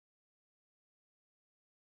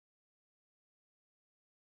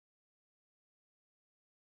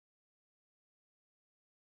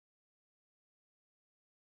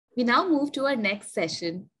We now move to our next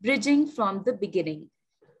session, Bridging from the Beginning,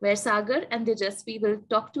 where Sagar and Dheajosvee will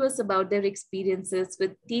talk to us about their experiences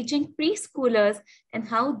with teaching preschoolers and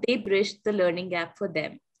how they bridged the learning gap for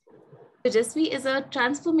them. Dheajosvee is a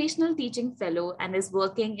transformational teaching fellow and is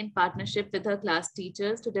working in partnership with her class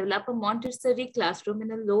teachers to develop a Montessori classroom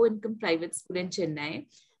in a low-income private school in Chennai.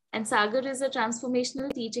 And Sagar is a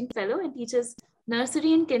transformational teaching fellow and teaches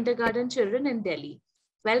nursery and kindergarten children in Delhi.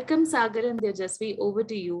 Welcome, Sagar and Dheajosvee. Over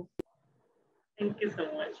to you. Thank you so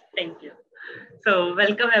much. Thank you. So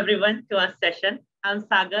welcome everyone to our session. I'm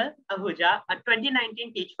Sagar Ahuja, a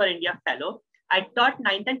 2019 Teach for India fellow. I taught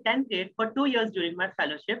 9th and 10th grade for 2 years during my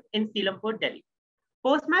fellowship in Selampur, Delhi.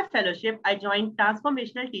 Post my fellowship, I joined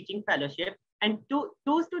Transformational Teaching Fellowship and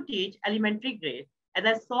chose to teach elementary grade as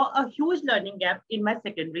I saw a huge learning gap in my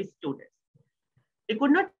secondary students. They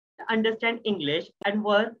could not understand English and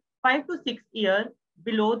were 5 to 6 years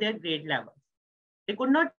below their grade level. They could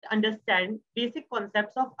not understand basic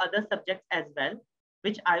concepts of other subjects as well,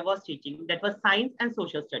 which I was teaching, that was science and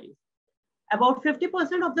social studies. About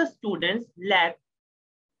 50% of the students lacked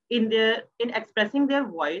in expressing their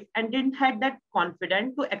voice and didn't have that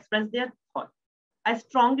confidence to express their thought. I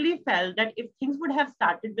strongly felt that if things would have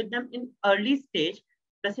started with them in early stage,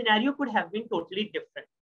 the scenario could have been totally different.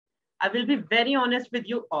 I will be very honest with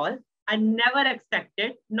you all. I never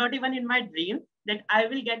expected, not even in my dreams, that I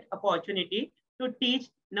will get opportunity to teach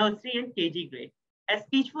nursery and KG grade, as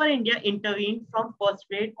Teach for India intervened from first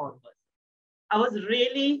grade onwards. I was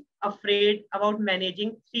really afraid about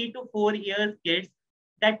managing 3 to 4 years kids,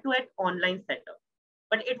 that too at online setup.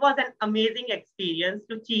 But it was an amazing experience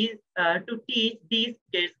to teach these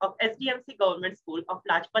kids of SDMC Government School of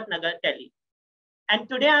Lajpat Nagar, Delhi. And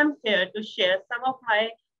today I'm here to share some of my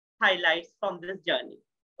highlights from this journey.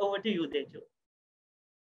 Over to you, Dhejo.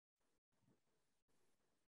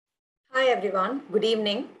 Hi everyone, good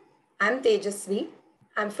evening. I'm Dheajosvee.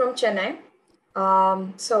 I'm from Chennai.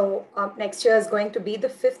 Next year is going to be the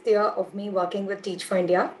 5th year of me working with Teach for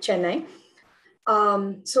India, Chennai.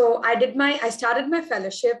 I started my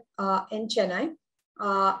fellowship in Chennai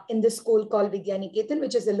in this school called Vidyaniketan,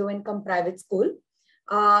 which is a low-income private school.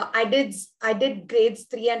 I did grades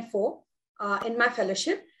 3 and 4 in my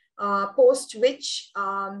fellowship, post which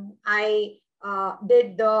I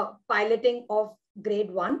did the piloting of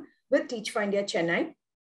grade 1 with Teach for India Chennai.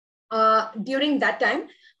 During that time,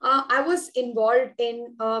 I was involved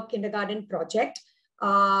in a kindergarten project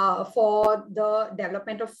for the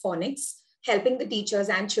development of phonics, helping the teachers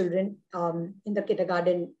and children in the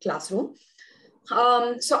kindergarten classroom.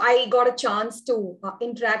 So I got a chance to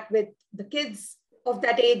interact with the kids of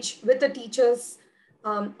that age, with the teachers,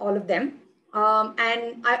 all of them.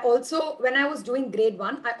 And I also, when I was doing grade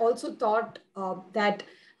 1, I also thought that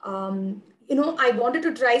I wanted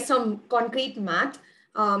to try some concrete math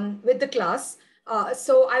with the class.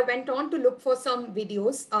 So I went on to look for some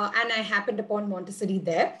videos and I happened upon Montessori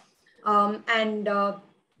there. I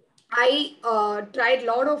tried a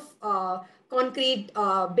lot of concrete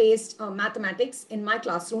based mathematics in my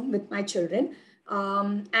classroom with my children.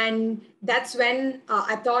 And that's when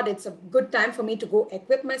I thought it's a good time for me to go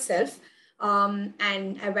equip myself. And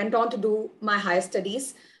I went on to do my higher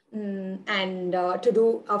studies and to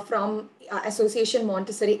do from Association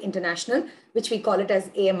Montessori International, which we call it as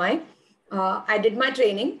AMI. I did my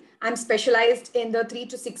training. I'm specialized in the 3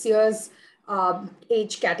 to 6 years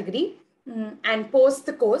age category. And post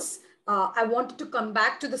the course, I wanted to come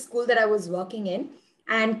back to the school that I was working in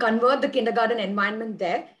and convert the kindergarten environment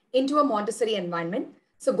there into a Montessori environment.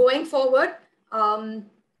 So going forward,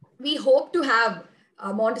 we hope to have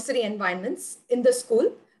Montessori environments in the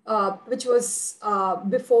school, which was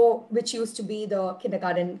which used to be the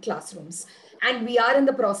kindergarten classrooms. And we are in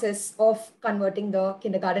the process of converting the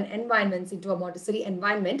kindergarten environments into a Montessori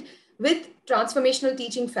environment, with Transformational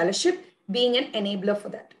Teaching Fellowship being an enabler for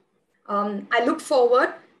that. I look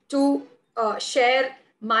forward to share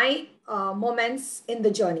my moments in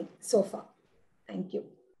the journey so far. Thank you.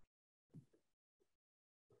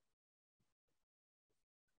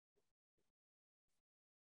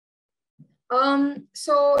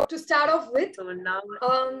 So to start off with,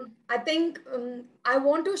 I think I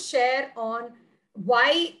want to share on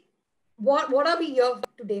what are we here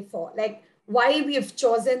today for? Like why we have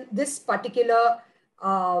chosen this particular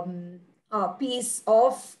piece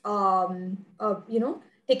of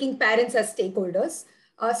taking parents as stakeholders.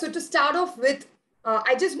 So to start off with,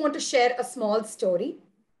 I just want to share a small story.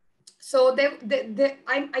 So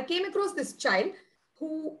I came across this child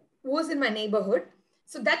who was in my neighborhood.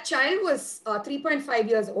 So that child was 3.5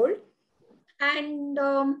 years old. And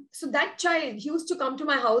so that child used to come to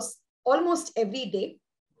my house almost every day.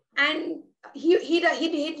 And he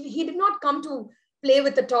did not come to play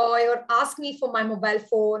with a toy or ask me for my mobile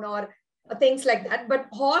phone or things like that. But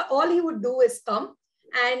all he would do is come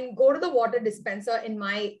and go to the water dispenser in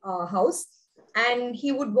my house, and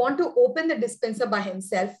he would want to open the dispenser by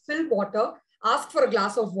himself, fill water, ask for a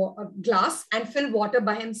glass and fill water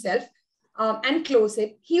by himself, and close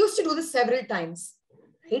it. He used to do this several times,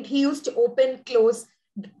 right? He used to open, close,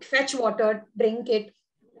 fetch water, drink it,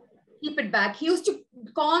 keep it back. He used to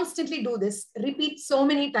constantly do this, repeat so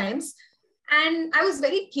many times. And I was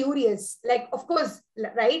very curious, like, of course,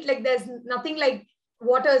 right? Like there's nothing like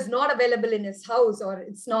water is not available in his house, or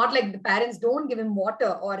it's not like the parents don't give him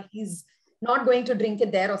water, or he's not going to drink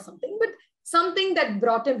it there or something, but something that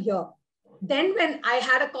brought him here. Then when I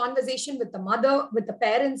had a conversation with the mother, with the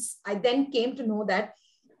parents, I then came to know that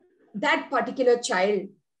that particular child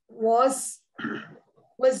was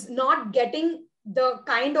not getting the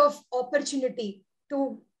kind of opportunity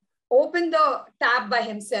to open the tap by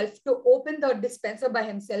himself, to open the dispenser by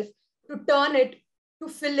himself, to turn it, to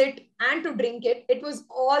fill it, and to drink it. It was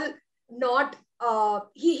all not,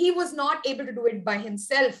 he was not able to do it by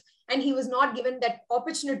himself. And he was not given that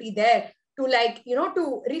opportunity there to, like,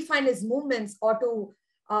 to refine his movements, or to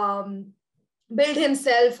build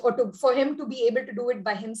himself, or for him to be able to do it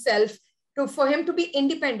by himself, for him to be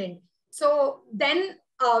independent. So then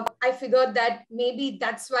I figured that maybe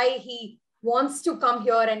that's why he wants to come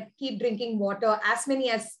here and keep drinking water as many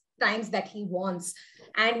as times that he wants.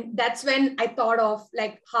 And that's when I thought of,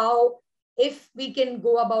 like, how, if we can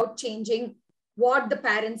go about changing what the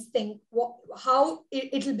parents think, how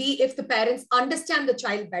it'll be if the parents understand the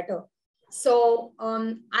child better. So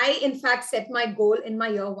I, in fact, set my goal in my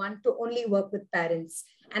year 1 to only work with parents.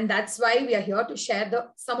 And that's why we are here to share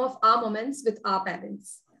some of our moments with our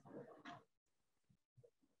parents.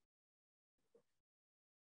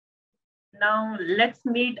 Now let's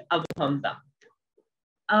meet Ahuja,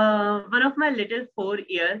 one of my little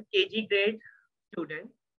 4-year KG grade student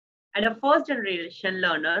and a first generation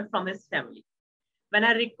learner from his family. When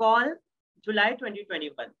I recall July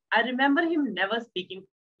 2021, I remember him never speaking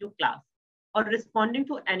to class or responding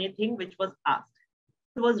to anything which was asked.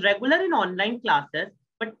 He was regular in online classes,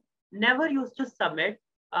 but never used to submit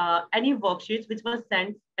any worksheets which were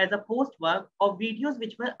sent as a post work or videos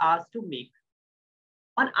which were asked to make.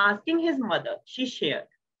 On asking his mother, she shared,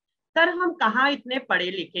 "Sir, हम कहाँ इतने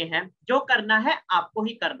पढ़े लिखे हैं, जो करना है आपको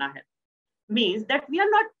ही करना है." Means that we are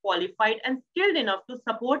not qualified and skilled enough to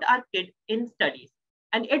support our kid in studies,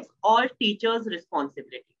 and it's all teachers'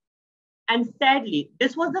 responsibility. And sadly,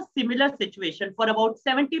 this was the similar situation for about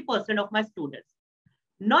 70% of my students.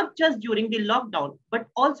 Not just during the lockdown, but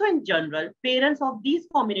also in general, parents of these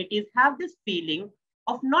communities have this feeling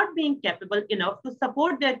of not being capable enough to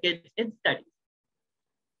support their kids in studies.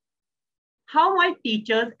 How might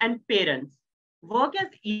teachers and parents work as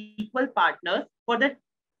equal partners for the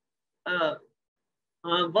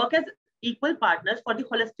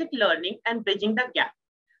holistic learning and bridging the gap?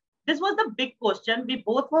 This was the big question we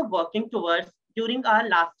both were working towards during our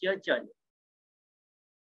last year journey.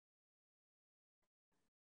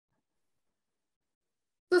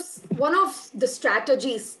 So one of the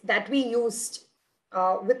strategies that we used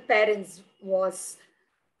with parents was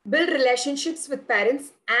build relationships with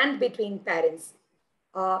parents and between parents.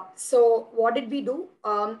 So what did we do?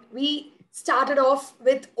 We started off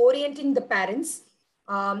with orienting the parents,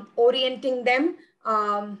 orienting them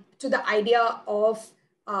to the idea of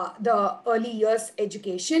the early years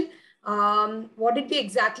education. What did we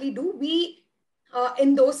exactly do? We,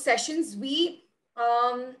 in those sessions, we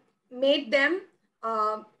made them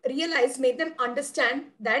made them understand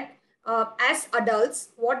that as adults,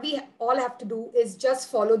 what we all have to do is just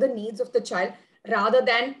follow the needs of the child rather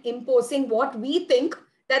than imposing what we think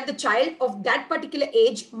that the child of that particular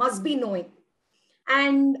age must be knowing.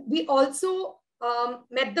 And we also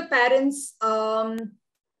met the parents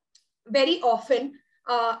very often,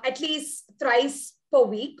 at least thrice per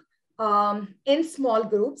week, in small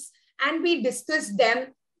groups. And we discussed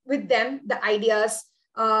with them the ideas,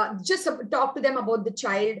 just talk to them about the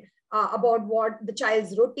child, about what the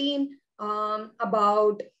child's routine,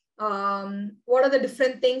 about what are the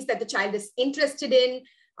different things that the child is interested in,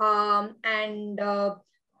 and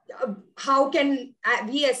how can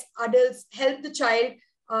we as adults help the child,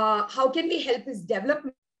 how can we help his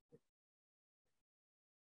development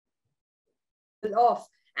of,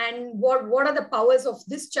 and what are the powers of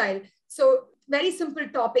this child. So very simple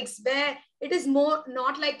topics where it is more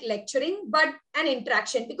not like lecturing, but an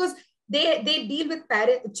interaction, because they deal with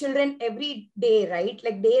children every day, right?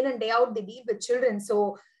 Like day in and day out, they deal with children.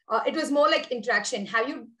 So it was more like interaction.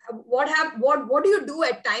 What do you do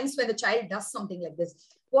at times when the child does something like this?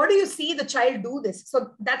 what do you see the child do this?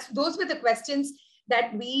 So those were the questions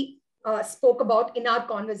that we spoke about in our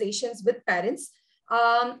conversations with parents.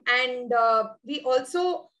 And we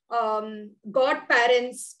also got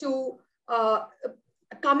parents to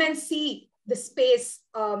come and see the space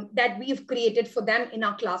that we've created for them in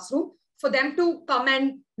our classroom, for them to come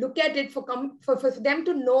and look at it, for them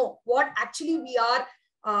to know what actually we are,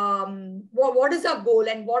 what is our goal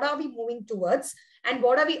and what are we moving towards and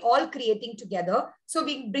what are we all creating together. So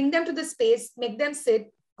we bring them to the space, make them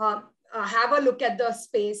sit, have a look at the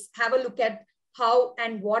space, have a look at how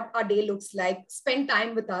and what our day looks like, spend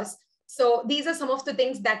time with us. So these are some of the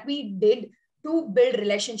things that we did to build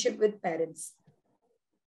relationship with parents.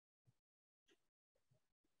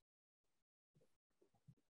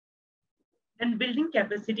 And building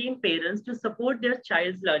capacity in parents to support their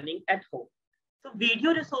child's learning at home. So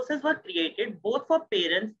video resources were created both for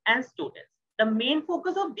parents and students. The main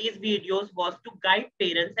focus of these videos was to guide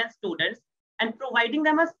parents and students and providing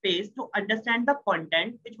them a space to understand the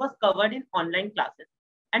content which was covered in online classes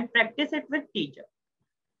and practice it with teachers.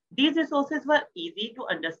 These resources were easy to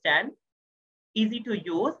understand, easy to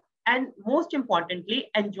use, and most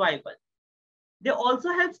importantly, enjoyable. They also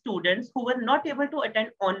help students who were not able to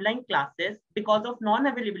attend online classes because of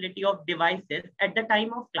non-availability of devices at the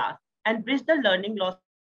time of class and bridge the learning loss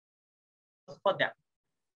for them.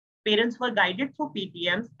 Parents were guided through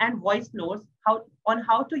PTMs and voice notes on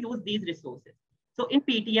how to use these resources. So in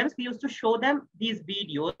PTMs, we used to show them these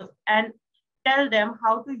videos and tell them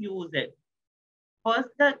how to use it. First,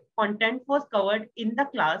 the content was covered in the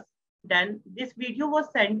class. Then this video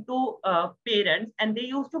was sent to parents and they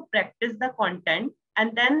used to practice the content.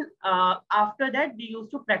 And then after that, they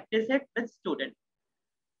used to practice it with students.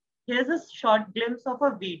 Here's a short glimpse of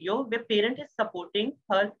a video where parent is supporting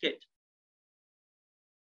her kid.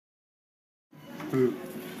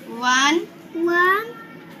 1, 1,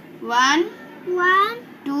 1, 1,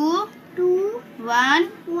 2, 2,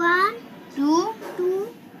 1, 1, 2,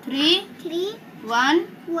 2, 3, 3, 1,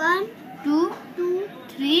 1, 2, 2,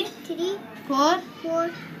 3, 3, 4, 4,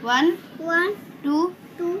 1, 1, 2,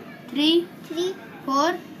 2, 3, 3,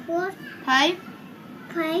 4, 4, 5,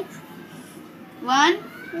 5, 1,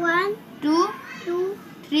 1, 2, 2,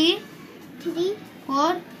 3, 3,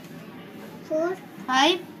 4, 4,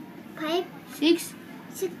 5, 5, 6,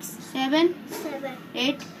 6, 7, 7,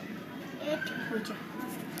 8, 8.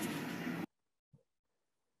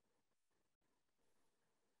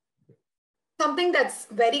 Something that's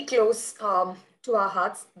very close to our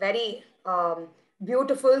hearts, very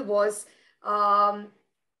beautiful, was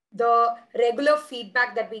the regular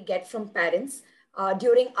feedback that we get from parents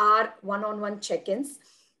during our one-on-one check-ins,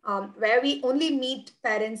 where we only meet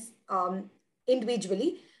parents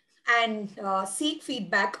individually and seek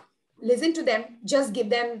feedback, listen to them, just give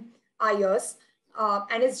them our ears,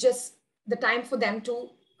 and it's just the time for them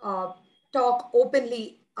to talk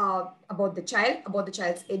openly about the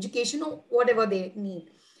child's education or whatever they need.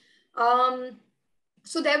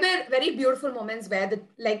 So there were very beautiful moments where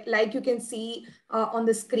like you can see on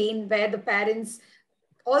the screen, where the parents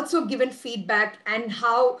also given feedback and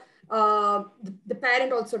how the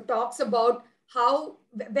parent also talks about how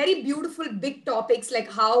very beautiful big topics like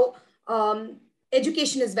how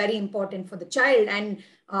education is very important for the child and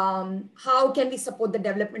how can we support the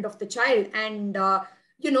development of the child. And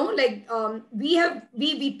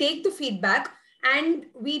we take the feedback and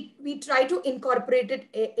we try to incorporate it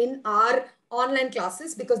in our online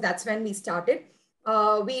classes, because that's when we started.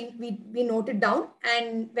 We note it down,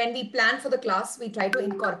 and when we plan for the class, we try to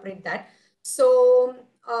incorporate that. So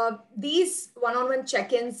these one-on-one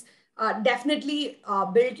check-ins definitely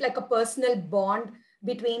built like a personal bond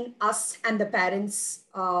between us and the parents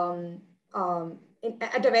at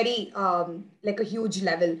a very like a huge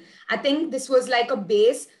level. I think this was like a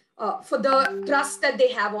base for the trust that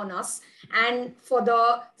they have on us and for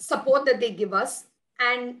the support that they give us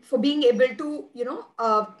and for being able to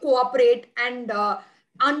cooperate and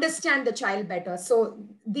understand the child better. So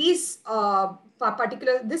this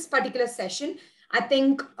particular session, I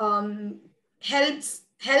think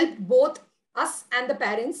helped both us and the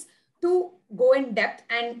parents to go in depth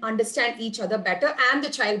and understand each other better and the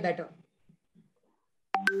child better.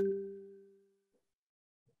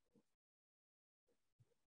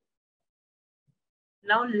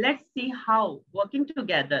 Now let's see how working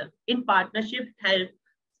together in partnership helps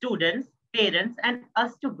students, parents, and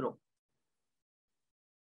us to grow.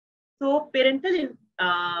 So parental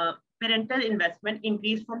investment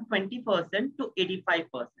increased from 20% to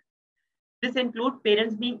 85%. This includes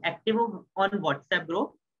parents being active on WhatsApp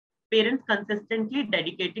group, parents consistently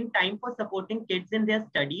dedicating time for supporting kids in their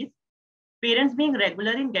studies, parents being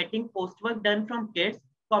regular in getting post work done from kids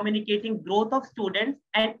communicating growth of students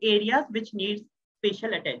and areas which need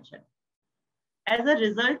special attention. As a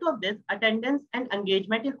result of this, attendance and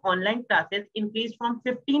engagement in online classes increased from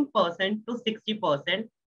 15% to 60%,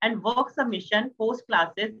 and work submission post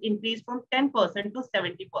classes increased from 10% to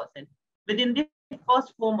 70% within the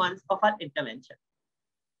first 4 months of our intervention.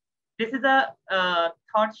 This is a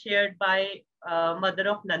thought shared by mother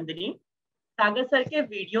of Nandini. Sagar sir के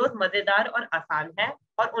videos मजेदार और आसान है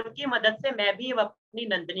और उनकी मदद से मैं भी अपनी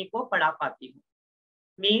नंदिनी को पढ़ा पाती हूँ.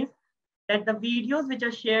 Means that the videos which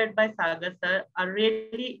are shared by Sagar sir are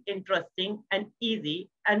really interesting and easy,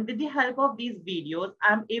 and with the help of these videos,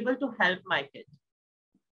 I'm able to help my kids.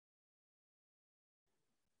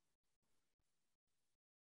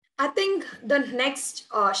 I think the next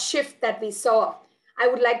shift that we saw, I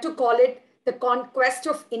would like to call it the conquest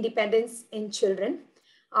of independence in children,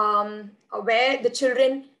 where the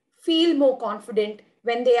children feel more confident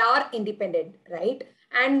when they are independent, right?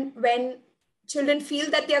 And when children feel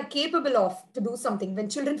that they are capable of to do something, when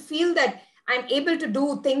children feel that I'm able to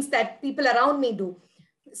do things that people around me do.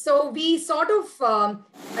 So we sort of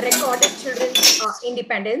recorded children's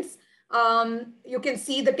independence. You can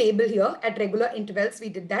see the table here at regular intervals. We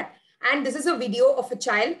did that. And this is a video of a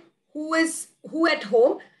child who at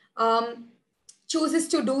home chooses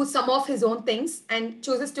to do some of his own things and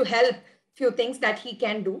chooses to help few things that he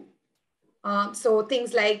can do. So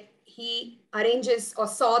things like he arranges or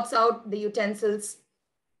sorts out the utensils.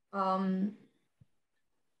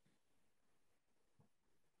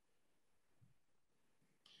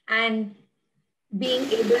 And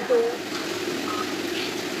being able to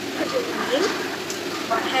prepare a meal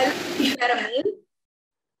or help prepare a meal.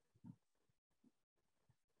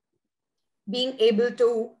 Being able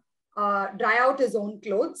to dry out his own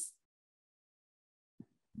clothes.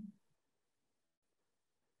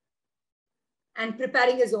 And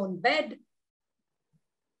preparing his own bed.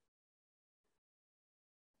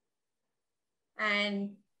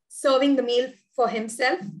 And serving the meal for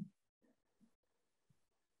himself.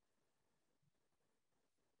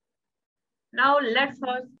 Now let's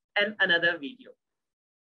watch another video.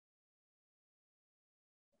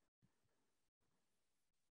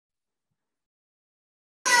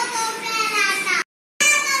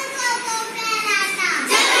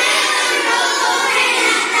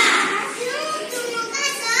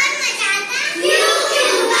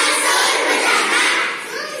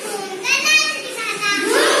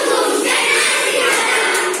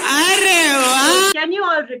 Can you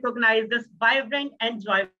all recognize this vibrant and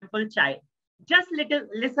joyful child? Just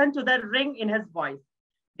listen to the ring in his voice.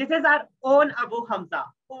 This is our own Abu Hamza,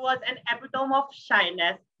 who was an epitome of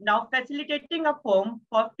shyness, now facilitating a poem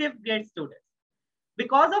for 5th grade students.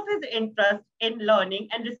 Because of his interest in learning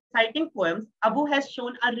and reciting poems, Abu has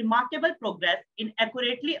shown a remarkable progress in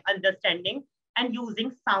accurately understanding and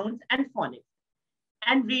using sounds and phonics,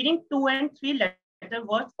 and reading 2 and 3 letter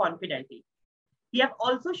words confidently. We have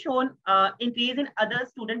also shown increase in other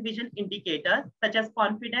student vision indicators such as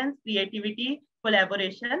confidence, creativity,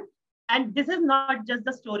 collaboration. And this is not just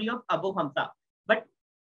the story of Abu Hamza, but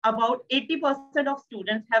about 80% of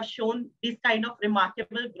students have shown this kind of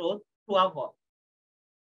remarkable growth through our work.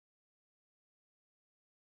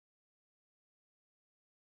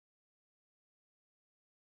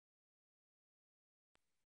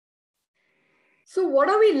 So what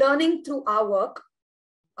are we learning through our work?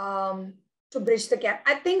 To bridge the gap,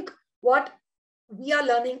 I think what we are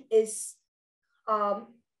learning is I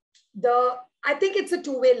think it's a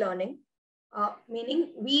two-way learning,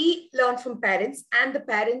 meaning we learn from parents and the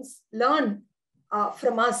parents learn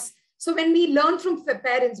from us. So when we learn from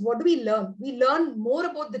parents, what do we learn? We learn more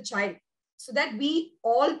about the child so that we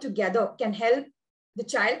all together can help the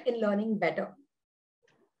child in learning better.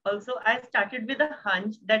 Also, I started with a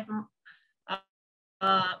hunch that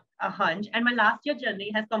and my last year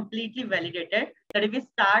journey has completely validated that if we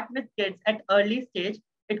start with kids at early stage,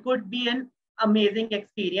 it could be an amazing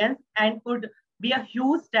experience and could be a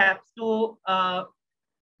huge step to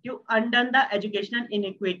undo the educational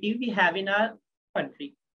inequity we have in our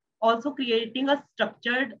country. Also, creating a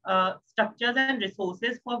structured structures and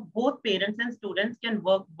resources for both parents and students can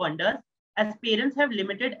work wonders, as parents have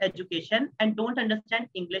limited education and don't understand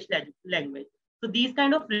English language. So these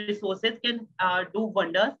kind of resources can do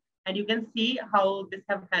wonders, and you can see how this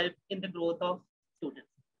have helped in the growth of students.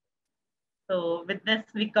 So with this,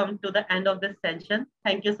 we come to the end of this session.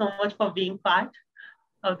 Thank you so much for being part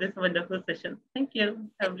of this wonderful session. Thank you,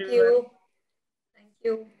 everyone. Thank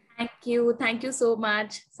you. Thank you. Thank you so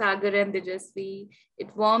much, Sagar and Dheajosvee.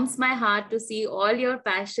 It warms my heart to see all your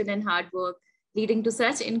passion and hard work leading to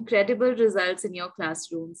such incredible results in your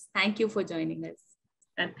classrooms. Thank you for joining us.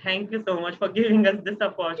 And thank you so much for giving us this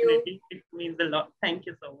opportunity. It means a lot. Thank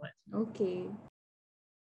you so much. Okay.